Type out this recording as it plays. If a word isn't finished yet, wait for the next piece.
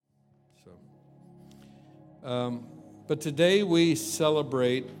But today we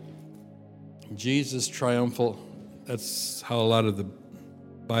celebrate Jesus' triumphal. That's how a lot of the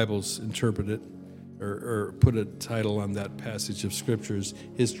Bibles interpret it, or put a title on that passage of Scriptures,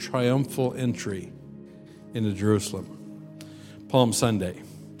 his triumphal entry into Jerusalem, Palm Sunday.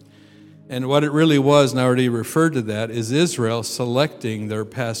 And what it really was, and I already referred to that, is Israel selecting their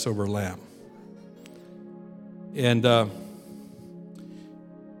Passover lamb. And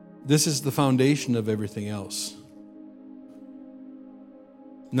this is the foundation of everything else.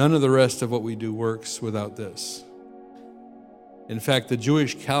 None of the rest of what we do works without this. In fact, the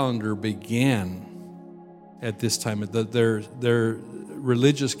Jewish calendar began at this time. Their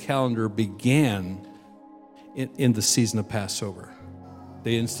religious calendar began in the season of Passover.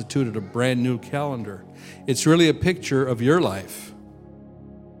 They instituted a brand new calendar. It's really a picture of your life,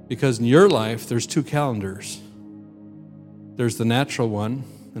 because in your life, there's two calendars. There's the natural one,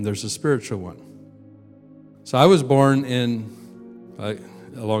 and there's the spiritual one. So I was born a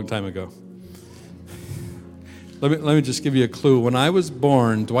long time ago. Let me just give you a clue. When I was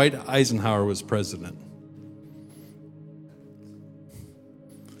born, Dwight Eisenhower was president.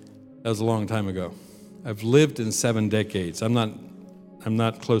 That was a long time ago. I've lived in 7 decades. I'm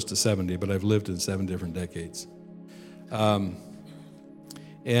not close to 70, but I've lived in 7 different decades.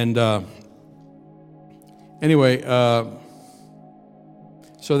 Anyway,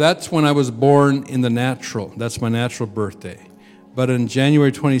 so that's when I was born in the natural. That's my natural birthday. But on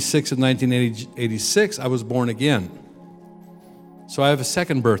January 26th of 1986, I was born again. So I have a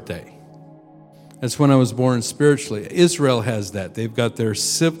second birthday. That's when I was born spiritually. Israel has that. They've got their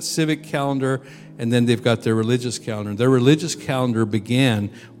civic calendar, and then they've got their religious calendar. Their religious calendar began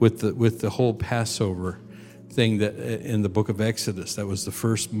with the whole Passover thing that in the book of Exodus. That was the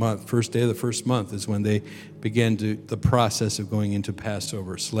first day of the first month is when they began the process of going into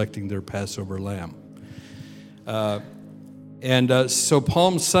Passover, selecting their Passover lamb. So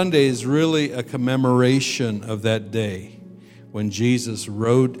Palm Sunday is really a commemoration of that day when Jesus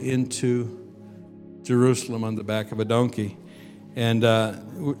rode into Jerusalem on the back of a donkey. And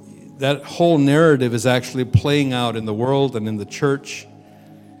that whole narrative is actually playing out in the world and in the church.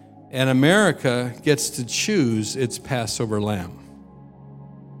 And America gets to choose its Passover lamb.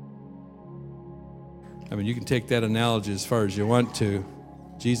 I mean, you can take that analogy as far as you want to.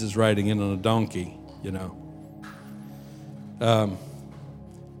 Jesus riding in on a donkey, you know.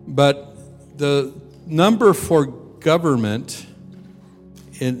 But the number for government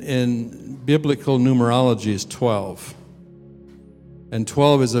in biblical numerology is 12. And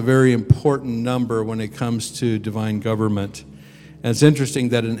 12 is a very important number when it comes to divine government. And it's interesting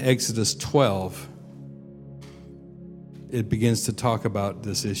that in Exodus 12, it begins to talk about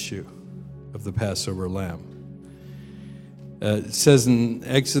this issue of the Passover lamb. It says in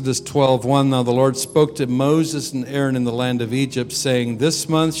Exodus 12:1, "Now the Lord spoke to Moses and Aaron in the land of Egypt, saying, 'This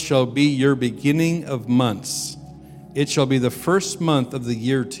month shall be your beginning of months. It shall be the first month of the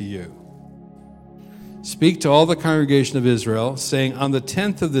year to you. Speak to all the congregation of Israel, saying, on the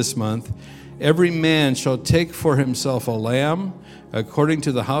 10th of this month, every man shall take for himself a lamb, according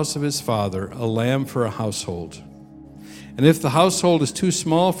to the house of his father, a lamb for a household. And if the household is too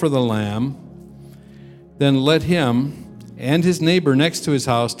small for the lamb, then let him and his neighbor next to his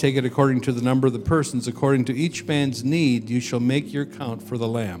house take it according to the number of the persons. According to each man's need, you shall make your count for the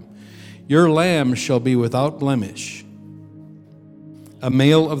lamb. Your lamb shall be without blemish, a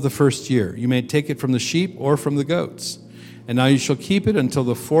male of the first year. You may take it from the sheep or from the goats. And now you shall keep it until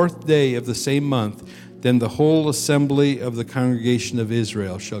the 4th day of the same month. Then the whole assembly of the congregation of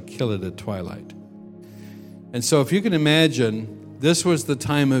Israel shall kill it at twilight.'" And so if you can imagine, this was the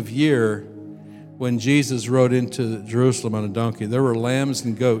time of year when Jesus rode into Jerusalem on a donkey. There were lambs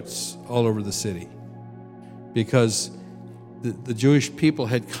and goats all over the city because the Jewish people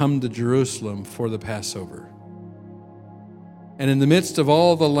had come to Jerusalem for the Passover. And in the midst of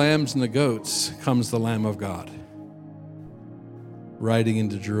all the lambs and the goats comes the Lamb of God riding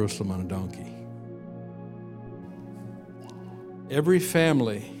into Jerusalem on a donkey. Every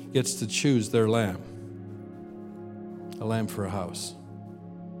family gets to choose their lamb, a lamb for a house.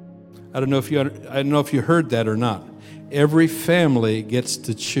 I don't know if you heard that or not. Every family gets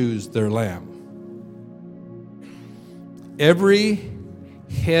to choose their lamb. Every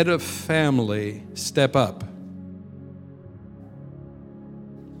head of family step up.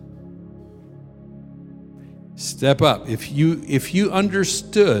 Step up. If you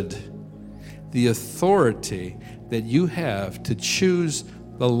understood the authority that you have to choose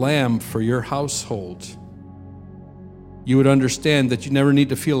the lamb for your household, you would understand that you never need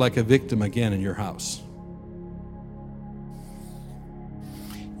to feel like a victim again in your house.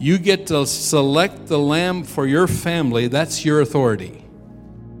 You get to select the lamb for your family. That's your authority.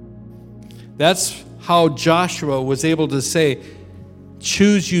 That's how Joshua was able to say,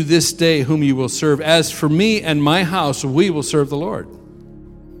 choose you this day whom you will serve. As for me and my house, we will serve the Lord.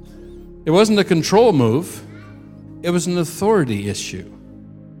 It wasn't a control move. It was an authority issue.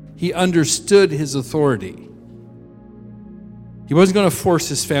 He understood his authority. He wasn't going to force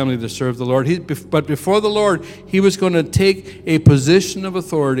his family to serve the Lord. But before the Lord, he was going to take a position of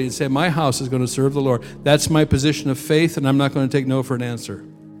authority and say, my house is going to serve the Lord. That's my position of faith, and I'm not going to take no for an answer.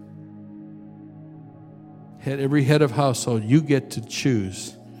 Every head of household, you get to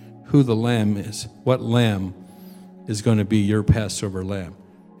choose who the lamb is, what lamb is going to be your Passover lamb.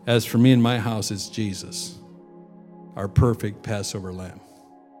 As for me and my house, it's Jesus, our perfect Passover lamb.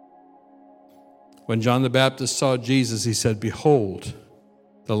 When John the Baptist saw Jesus, he said, behold,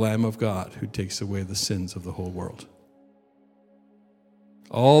 the Lamb of God who takes away the sins of the whole world.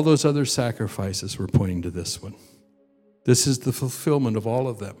 All those other sacrifices were pointing to this one. This is the fulfillment of all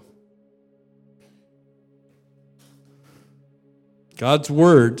of them. God's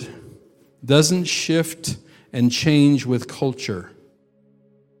word doesn't shift and change with culture.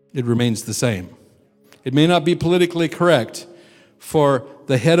 It remains the same. It may not be politically correct for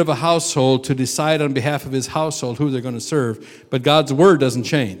the head of a household to decide on behalf of his household who they're going to serve, but God's word doesn't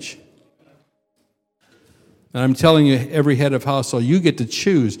change. And I'm telling you, every head of household, you get to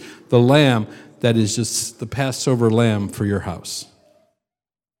choose the lamb that is just the Passover lamb for your house.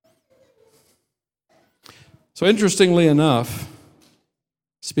 So interestingly enough,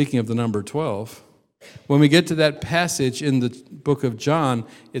 speaking of the number 12, when we get to that passage in the book of John,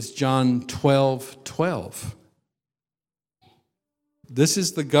 it's John 12:12. This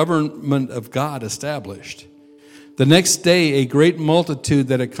is the government of God established. The next day, a great multitude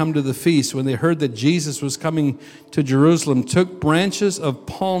that had come to the feast, when they heard that Jesus was coming to Jerusalem, took branches of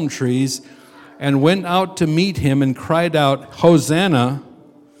palm trees and went out to meet him and cried out, Hosanna!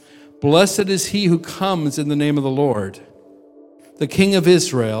 Blessed is he who comes in the name of the Lord, the King of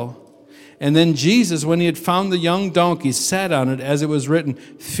Israel. And then Jesus, when he had found the young donkey, sat on it, as it was written,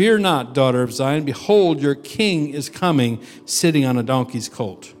 Fear not, daughter of Zion, behold, your king is coming, sitting on a donkey's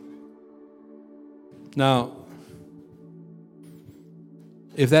colt. Now,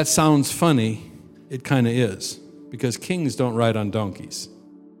 if that sounds funny, it kind of is, because kings don't ride on donkeys.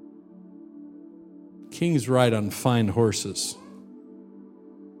 Kings ride on fine horses.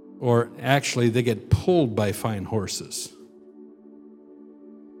 Or actually, they get pulled by fine horses.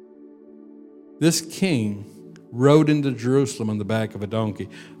 This king rode into Jerusalem on the back of a donkey.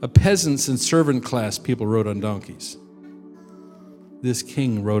 Peasants and servant class people rode on donkeys. This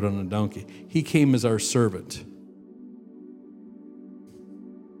king rode on a donkey. He came as our servant.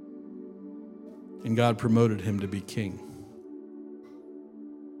 And God promoted him to be king.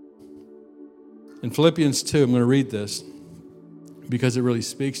 In Philippians 2, I'm going to read this because it really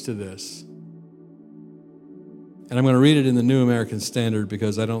speaks to this. And I'm going to read it in the New American Standard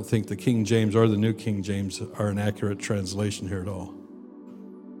because I don't think the King James or the New King James are an accurate translation here at all.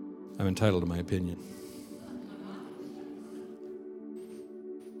 I'm entitled to my opinion.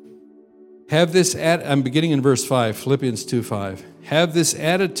 I'm beginning in verse 5, Philippians 2:5. Have this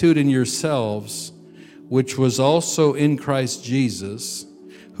attitude in yourselves, which was also in Christ Jesus,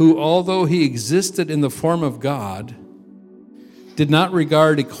 who, although he existed in the form of God, did not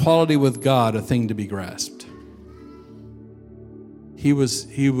regard equality with God a thing to be grasped. He was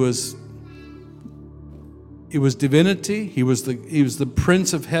divinity. He was the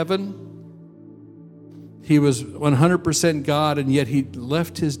Prince of Heaven. He was 100% God, and yet he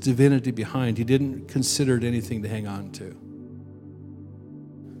left his divinity behind. He didn't consider it anything to hang on to.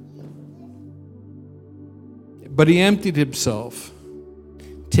 But he emptied himself,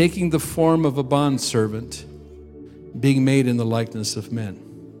 taking the form of a bondservant, being made in the likeness of men.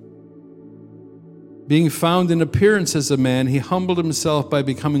 Being found in appearance as a man, he humbled himself by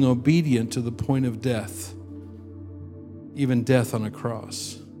becoming obedient to the point of death, even death on a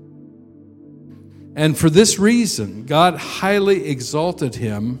cross. And for this reason, God highly exalted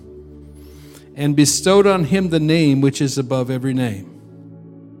him and bestowed on him the name which is above every name,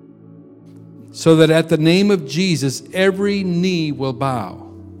 so that at the name of Jesus every knee will bow,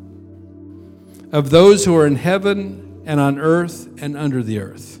 of those who are in heaven and on earth and under the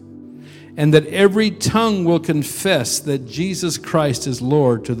earth, and that every tongue will confess that Jesus Christ is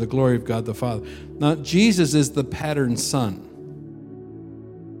Lord, to the glory of God the Father. Now, Jesus is the pattern son.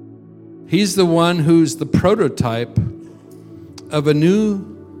 He's the one who's the prototype of a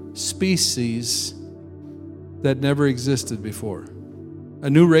new species that never existed before, a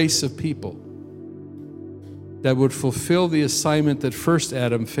new race of people. that would fulfill the assignment that first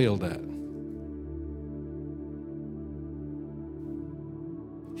Adam failed at.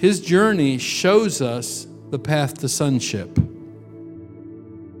 His journey shows us the path to sonship.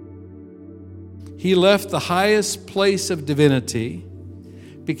 He left the highest place of divinity,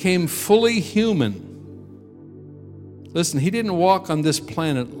 became fully human. Listen, he didn't walk on this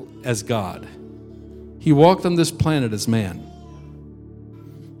planet as God. He walked on this planet as man.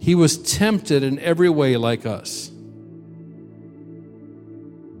 He was tempted in every way like us.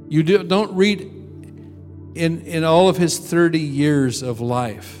 You don't read in all of his 30 years of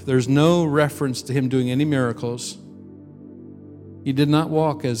life, there's no reference to him doing any miracles. He did not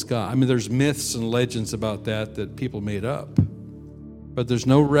walk as God. I mean, there's myths and legends about that people made up. But there's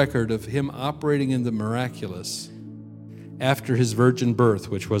no record of him operating in the miraculous after his virgin birth,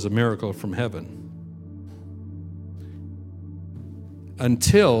 which was a miracle from heaven,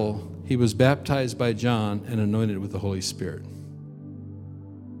 until he was baptized by John and anointed with the Holy Spirit.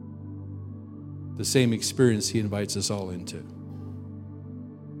 The same experience he invites us all into.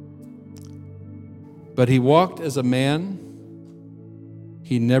 But he walked as a man.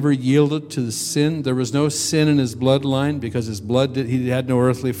 He never yielded to the sin. There was no sin in his bloodline because he had no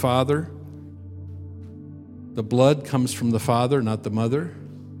earthly father. The blood comes from the father, not the mother.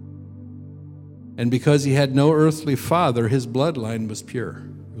 And because he had no earthly father, his bloodline was pure.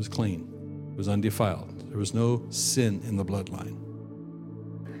 It was clean. It was undefiled. There was no sin in the bloodline.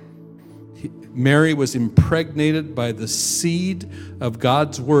 Mary was impregnated by the seed of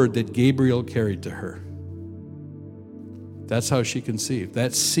God's word that Gabriel carried to her. That's how she conceived.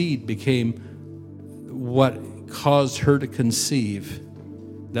 That seed became what caused her to conceive.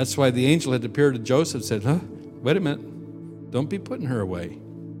 That's why the angel had appeared to Joseph and said, wait a minute, don't be putting her away.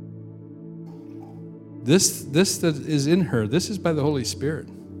 This that is in her, this is by the Holy Spirit.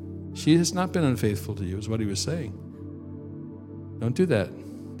 She has not been unfaithful to you, is what he was saying. Don't do that.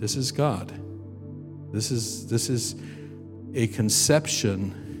 This is God. This is a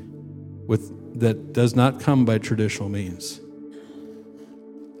conception that does not come by traditional means.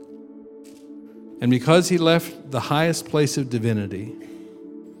 And because he left the highest place of divinity,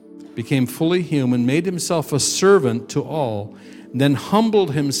 became fully human, made himself a servant to all, then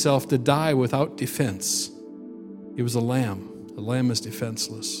humbled himself to die without defense. He was a lamb. A lamb is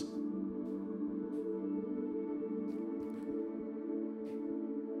defenseless.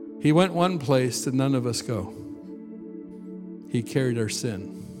 He went one place that none of us go. He carried our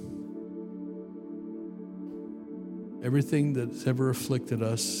sin. Everything that's ever afflicted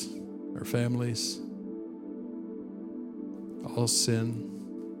us, our families, all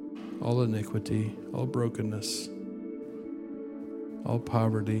sin, all iniquity, all brokenness, all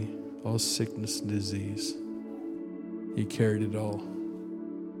poverty, all sickness and disease. He carried it all.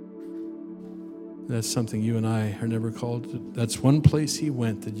 That's something you and I are never called to. That's one place he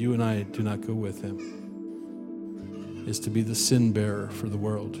went that you and I do not go with him, is to be the sin bearer for the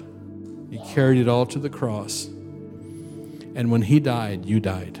world. He carried it all to the cross. And when he died, you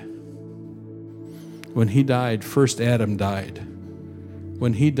died. When he died, first Adam died.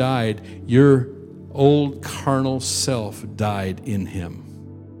 When he died, your old carnal self died in him.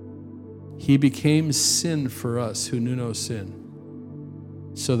 He became sin for us who knew no sin,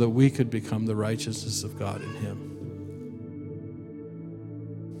 so that we could become the righteousness of God in him.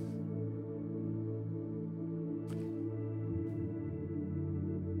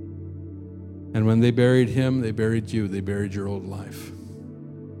 And when they buried him, they buried you. They buried your old life.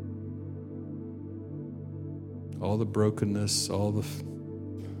 All the brokenness, all the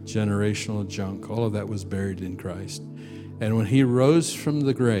generational junk, all of that was buried in Christ. And when he rose from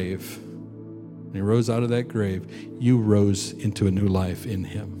the grave, and he rose out of that grave, you rose into a new life in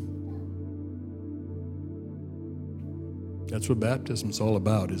him. That's what baptism is all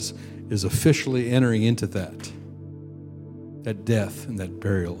about, is officially entering into that death and that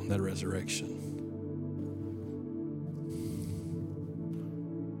burial and that resurrection.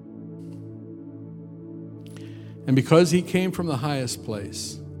 And because he came from the highest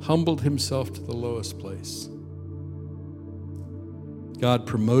place, humbled himself to the lowest place, God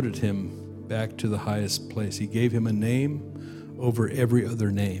promoted him back to the highest place. He gave him a name over every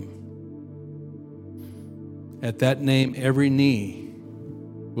other name. At that name, every knee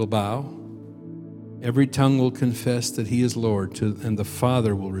will bow, every tongue will confess that he is Lord, and the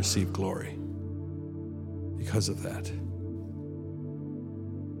Father will receive glory because of that.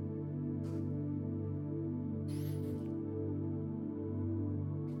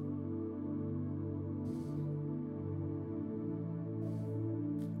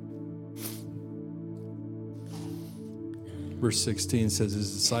 Verse 16 says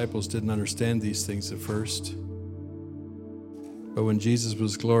his disciples didn't understand these things at first. But when Jesus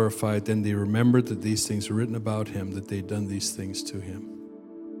was glorified, then they remembered that these things were written about him, that they'd done these things to him.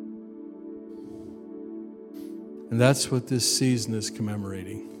 And that's what this season is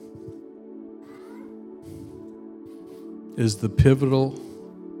commemorating, is the pivotal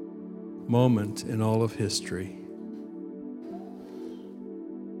moment in all of history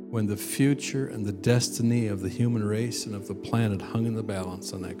when the future and the destiny of the human race and of the planet hung in the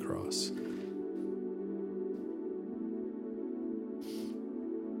balance on that cross.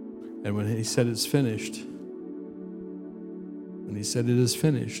 And when he said it's finished, when he said it is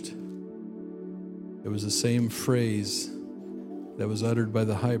finished, it was the same phrase that was uttered by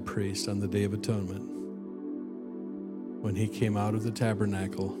the high priest on the Day of Atonement when he came out of the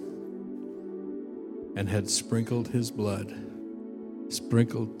tabernacle and had sprinkled his blood,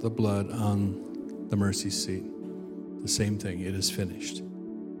 sprinkled the blood on the mercy seat. The same thing, it is finished.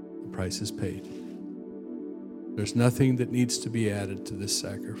 The price is paid. There's nothing that needs to be added to this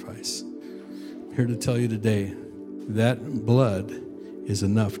sacrifice. I'm here to tell you today, that blood is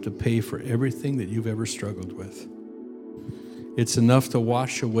enough to pay for everything that you've ever struggled with. It's enough to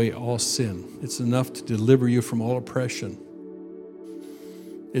wash away all sin. It's enough to deliver you from all oppression.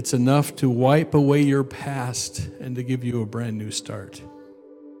 It's enough to wipe away your past and to give you a brand new start.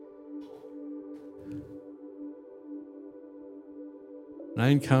 And I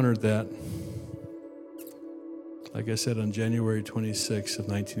encountered that, like I said, on January 26th of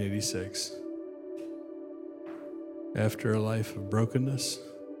 1986. After a life of brokenness,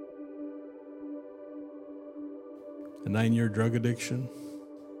 a 9-year drug addiction,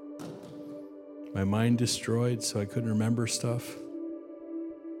 my mind destroyed so I couldn't remember stuff,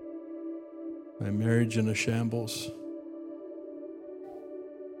 my marriage in a shambles.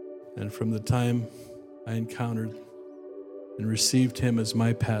 And from the time I encountered and received him as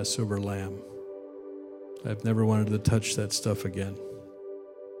my Passover lamb, I've never wanted to touch that stuff again.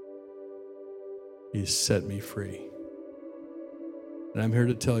 He's set me free. And I'm here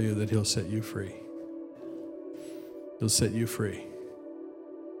to tell you that he'll set you free. He'll set you free.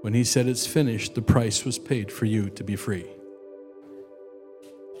 When he said it's finished, the price was paid for you to be free.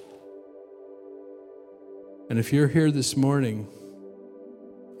 And if you're here this morning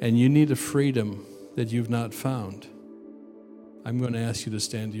and you need a freedom that you've not found, I'm going to ask you to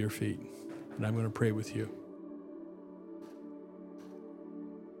stand to your feet, and I'm going to pray with you.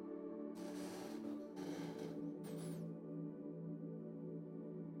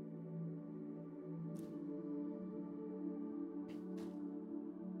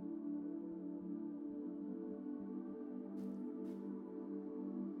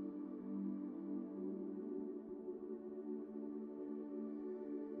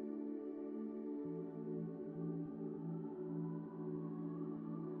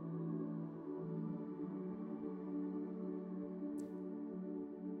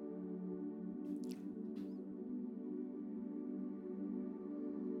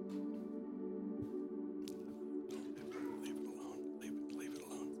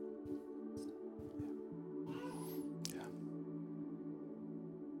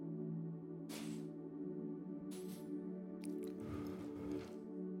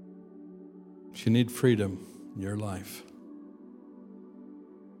 If you need freedom in your life,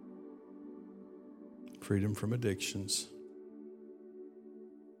 freedom from addictions,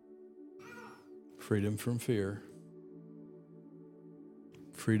 freedom from fear,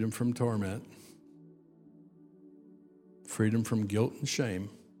 freedom from torment, freedom from guilt and shame,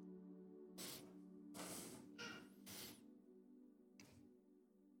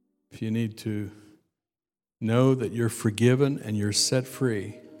 if you need to know that you're forgiven and you're set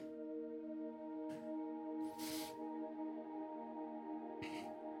free,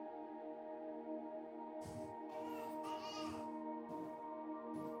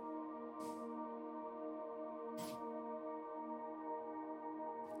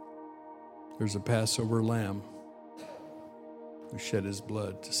 there's a Passover lamb who shed his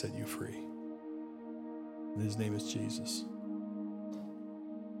blood to set you free. And his name is Jesus.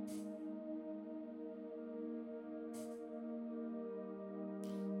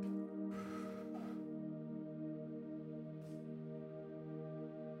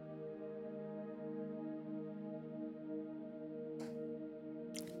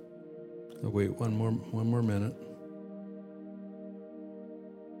 I'll wait one more minute.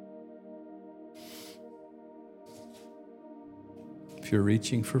 If you're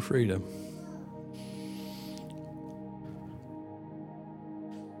reaching for freedom,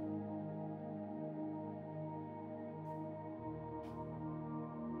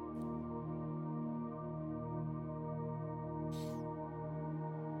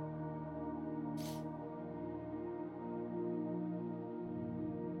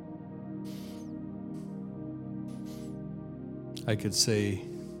 I could say,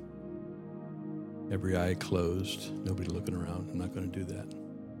 every eye closed, nobody looking around. I'm not going to do that.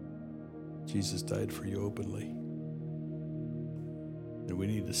 Jesus died for you openly. And we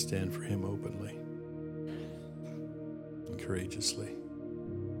need to stand for him openly and courageously.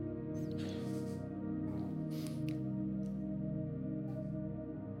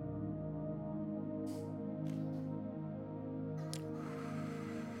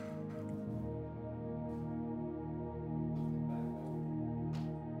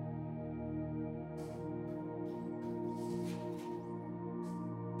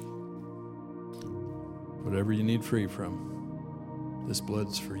 Whatever you need free from, this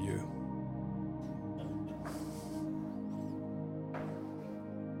blood's for you.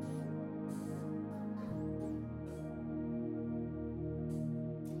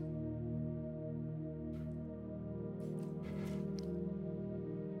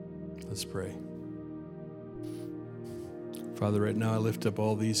 Let's pray. Father, right now I lift up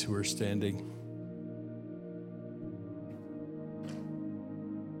all these who are standing.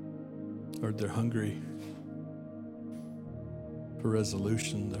 Lord, they're hungry for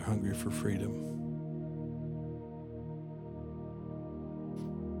resolution. They're hungry for freedom.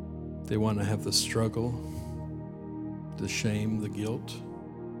 They want to have the struggle, the shame, the guilt,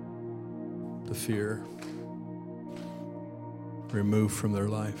 the fear removed from their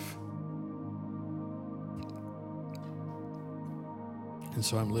life. And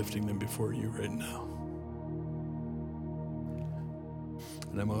so I'm lifting them before you right now.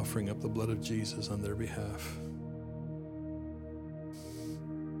 And I'm offering up the blood of Jesus on their behalf.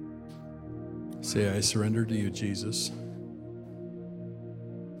 Say, I surrender to you, Jesus.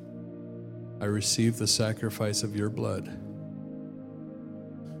 I receive the sacrifice of your blood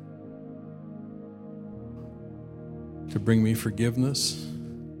to bring me forgiveness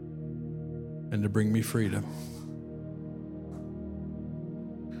and to bring me freedom.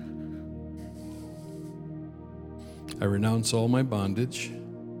 I renounce all my bondage,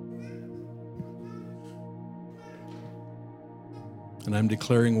 and I'm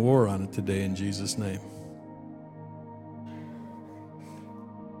declaring war on it today in Jesus' name.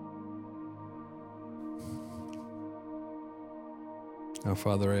 Now,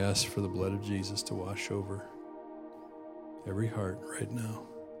 Father, I ask for the blood of Jesus to wash over every heart right now.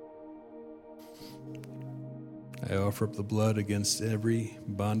 I offer up the blood against every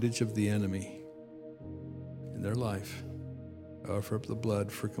bondage of the enemy in their life. I offer up the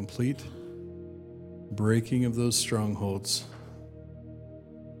blood for complete breaking of those strongholds,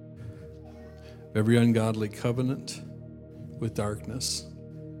 every ungodly covenant with darkness,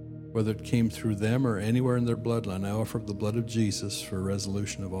 whether it came through them or anywhere in their bloodline. I offer up the blood of Jesus for a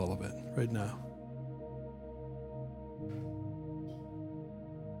resolution of all of it right now.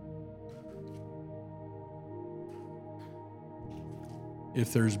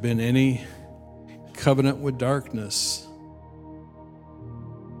 If there's been any covenant with darkness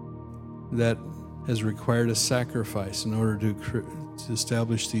that has required a sacrifice in order to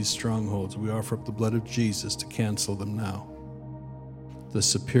establish these strongholds, we offer up the blood of Jesus to cancel them now. The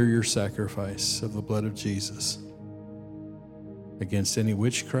superior sacrifice of the blood of Jesus against any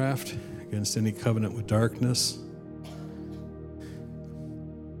witchcraft, against any covenant with darkness,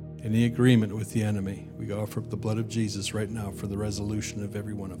 any agreement with the enemy. We offer up the blood of Jesus right now for the resolution of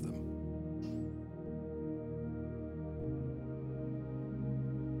every one of them.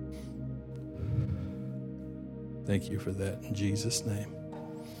 Thank you for that in Jesus' name.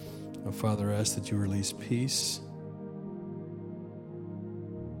 Now, Father, I ask that you release peace,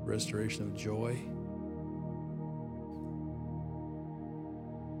 restoration of joy,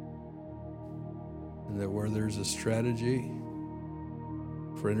 and that where there's a strategy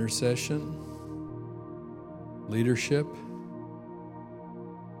for intercession, leadership,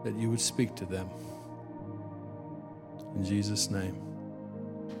 that you would speak to them. In Jesus' name.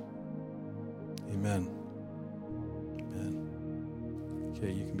 Amen. Amen.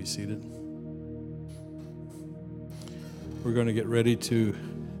 Okay, you can be seated. We're going to get ready to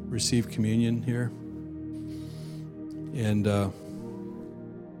receive communion here. And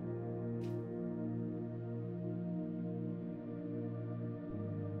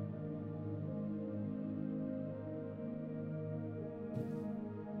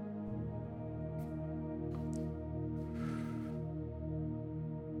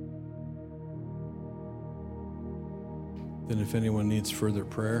then if anyone needs further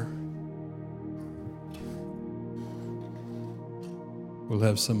prayer, we'll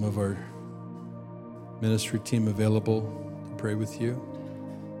have some of our ministry team available to pray with you.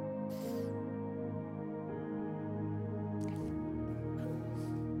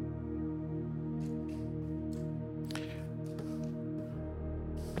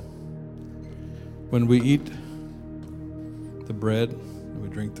 When we eat the bread and we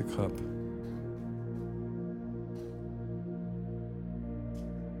drink the cup,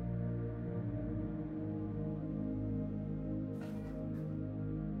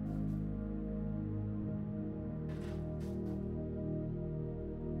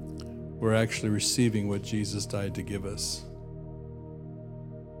 we're actually receiving what Jesus died to give us.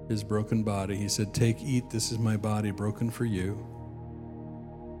 His broken body. He said, take, eat, this is my body broken for you.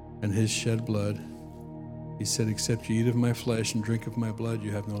 And his shed blood. He said, except you eat of my flesh and drink of my blood, you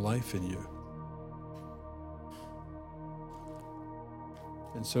have no life in you.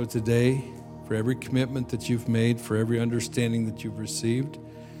 And so today, for every commitment that you've made, for every understanding that you've received,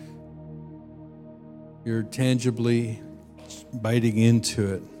 you're tangibly biting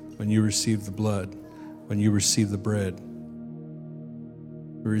into it when you receive the blood, when you receive the bread.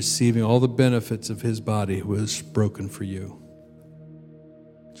 You're receiving all the benefits of his body who was broken for you.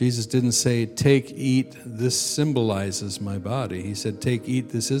 Jesus didn't say, take, eat, this symbolizes my body. He said, take, eat,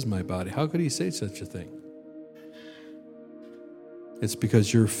 this is my body. How could he say such a thing? It's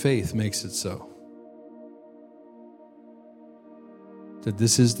because your faith makes it so. That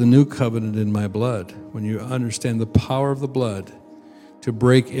this is the new covenant in my blood. When you understand the power of the blood to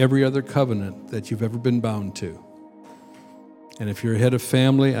break every other covenant that you've ever been bound to. And if you're a head of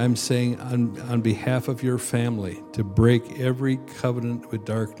family, I'm saying on behalf of your family to break every covenant with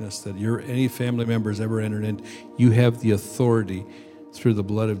darkness that any family member has ever entered in. You have the authority through the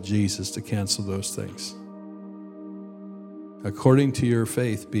blood of Jesus to cancel those things. According to your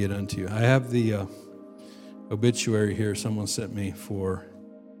faith, be it unto you. I have the obituary here someone sent me for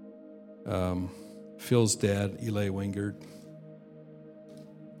Phil's dad, Eli Wingard.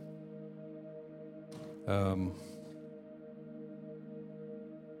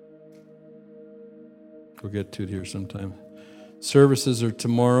 We'll get to it here sometime. Services are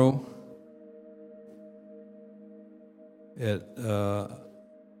tomorrow at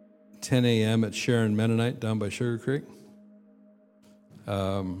 10 a.m. at Sharon Mennonite down by Sugar Creek.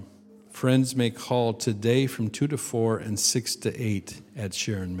 Friends may call today from 2 to 4 and 6 to 8 at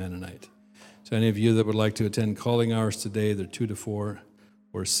Sharon Mennonite. So any of you that would like to attend calling hours today, they're 2 to 4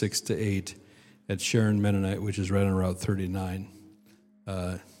 or 6 to 8 at Sharon Mennonite, which is right on Route 39,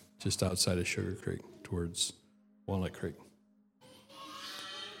 just outside of Sugar Creek, towards Walnut Creek.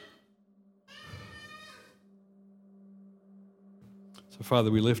 So,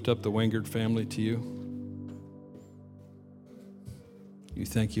 Father, we lift up the Wingard family to you. You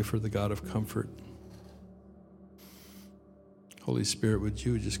thank you for the God of comfort. Holy Spirit, would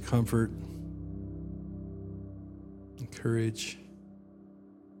you just comfort, encourage,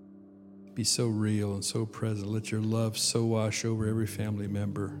 be so real and so present. Let your love so wash over every family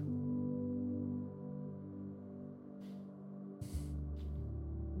member.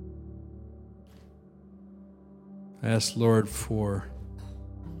 I ask, Lord, for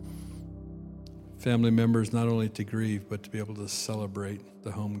family members not only to grieve, but to be able to celebrate the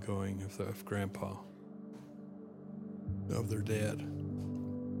homegoing of Grandpa, of their dad.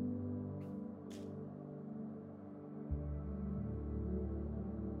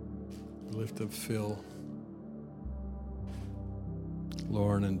 Lift up Phil,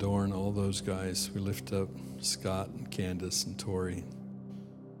 Lauren and Dorn, all those guys. We lift up Scott and Candace and Tori,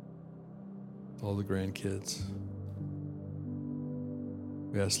 all the grandkids.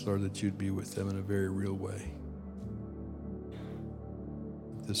 We ask, Lord, that you'd be with them in a very real way.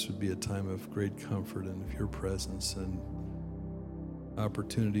 This would be a time of great comfort and of your presence and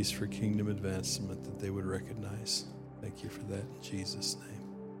opportunities for kingdom advancement that they would recognize. Thank you for that in Jesus' name.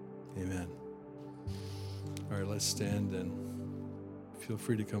 Amen. All right, let's stand and feel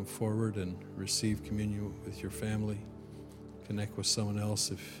free to come forward and receive communion with your family. Connect with someone else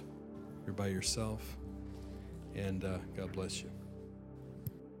if you're by yourself. And God bless you.